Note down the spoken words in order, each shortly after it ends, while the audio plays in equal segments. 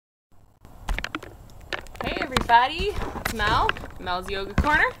everybody. It's Mel. Mel's Yoga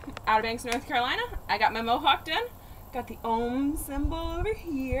Corner, Outer Banks, North Carolina. I got my mohawk done. Got the Om symbol over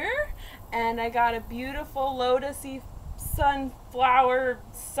here. And I got a beautiful lotusy sunflower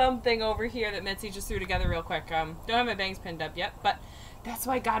something over here that Mitzi just threw together real quick. Don't have my bangs pinned up yet, but that's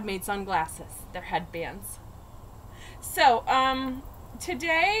why God made sunglasses. They're headbands. So,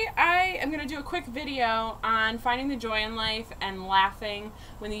 today I am going to do a quick video on finding the joy in life and laughing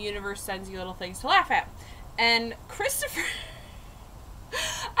when the universe sends you little things to laugh at. And Christopher,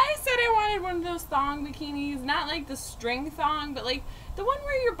 I said I wanted one of those thong bikinis, not like the string thong, but like the one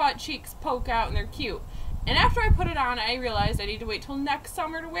where your butt cheeks poke out and they're cute. And after I put it on, I realized I need to wait till next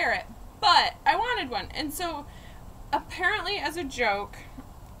summer to wear it. But I wanted one. And so apparently as a joke,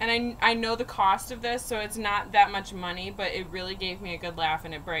 and I know the cost of this, so it's not that much money, but it really gave me a good laugh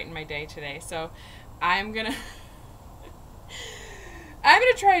and it brightened my day today. So I'm gonna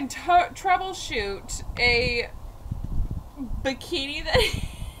try and troubleshoot a bikini that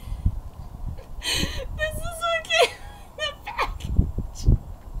this is what came in the package. Look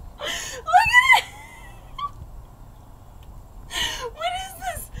at it. What is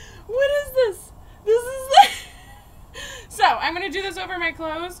this? What is this? This is like so I'm gonna do this over my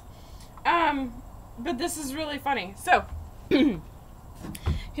clothes, but this is really funny. So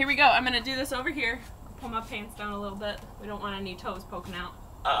here we go. I'm gonna do this over here. I'll pull my pants down a little bit. We don't want any toes poking out.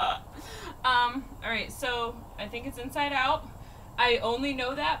 All right. So I think it's inside out. I only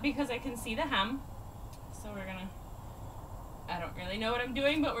know that because I can see the hem. So we're gonna. I don't really know what I'm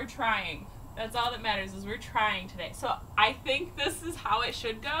doing, but we're trying. That's all that matters is we're trying today. So I think this is how it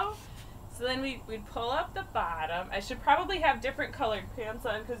should go. So then we'd pull up the bottom. I should probably have different colored pants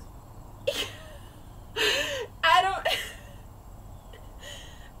on because I don't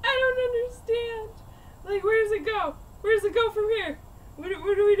understand. Like, where does it go? Where does it go from here? What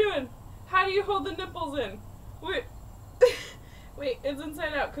are we doing? How do you hold the nipples in? Wait, wait, it's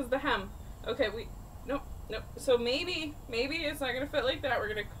inside out because the hem. Okay, nope. So maybe it's not gonna fit like that. We're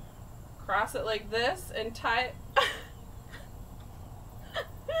gonna cross it like this and tie it.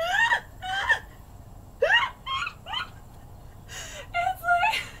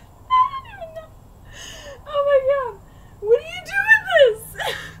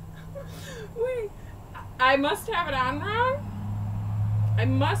 I must have it on wrong. I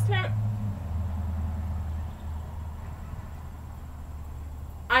must have it.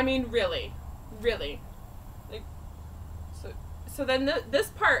 I mean, really. Like, so then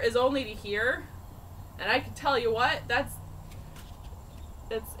this part is only to here, and I can tell you what,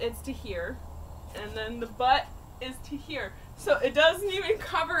 it's to here, and then the butt is to here. So it doesn't even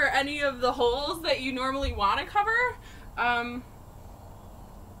cover any of the holes that you normally want to cover.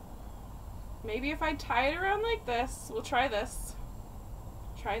 Maybe if I tie it around like this, we'll try this.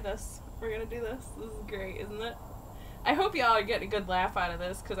 We're gonna do this. This is great, isn't it? I hope y'all are getting a good laugh out of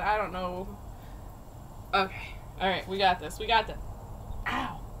this, because I don't know. Okay. Alright, we got this.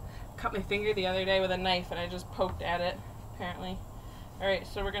 Ow! Cut my finger the other day with a knife and I just poked at it, apparently. Alright,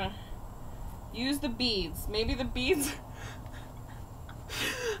 so we're gonna use the beads. Maybe the beads...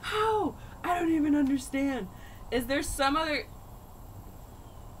 How? I don't even understand. Is there some other...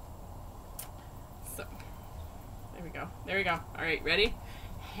 There we go. All right, ready?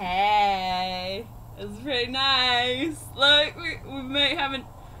 Hey, it's pretty nice. Look, we may have a...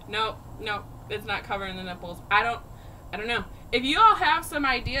 Nope, it's not covering the nipples. I don't know. If you all have some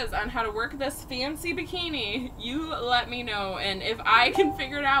ideas on how to work this fancy bikini, you let me know. And if I can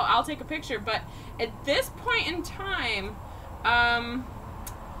figure it out, I'll take a picture. But at this point in time, I'm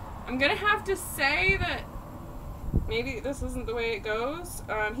gonna have to say that maybe this isn't the way it goes.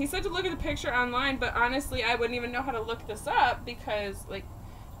 He said to look at the picture online, but honestly, I wouldn't even know how to look this up because, like,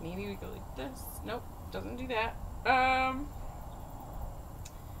 maybe we go like this. Nope, doesn't do that.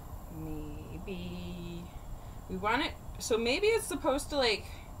 Maybe we want it. So maybe it's supposed to, like,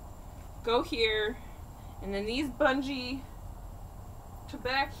 go here, and then these bungee to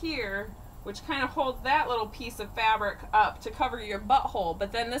back here, which kind of holds that little piece of fabric up to cover your butthole.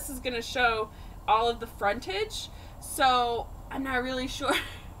 But then this is going to show all of the frontage, so I'm not really sure.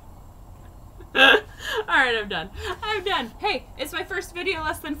 Alright, I'm done. Hey, it's my first video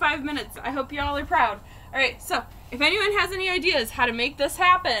less than 5 minutes. I hope y'all are proud. Alright, so if anyone has any ideas how to make this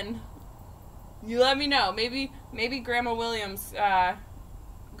happen, you let me know. Maybe Grandma Williams,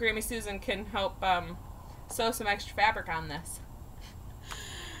 Grammy Susan can help sew some extra fabric on this.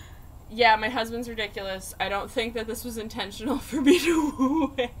 Yeah, my husband's ridiculous. I don't think that this was intentional for me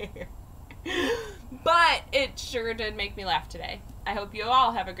to wear. But it sure did make me laugh today. I hope you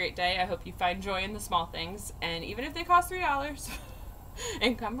all have a great day. I hope you find joy in the small things. And even if they cost $3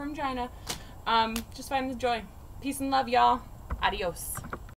 and come from China, just find the joy. Peace and love, y'all. Adios.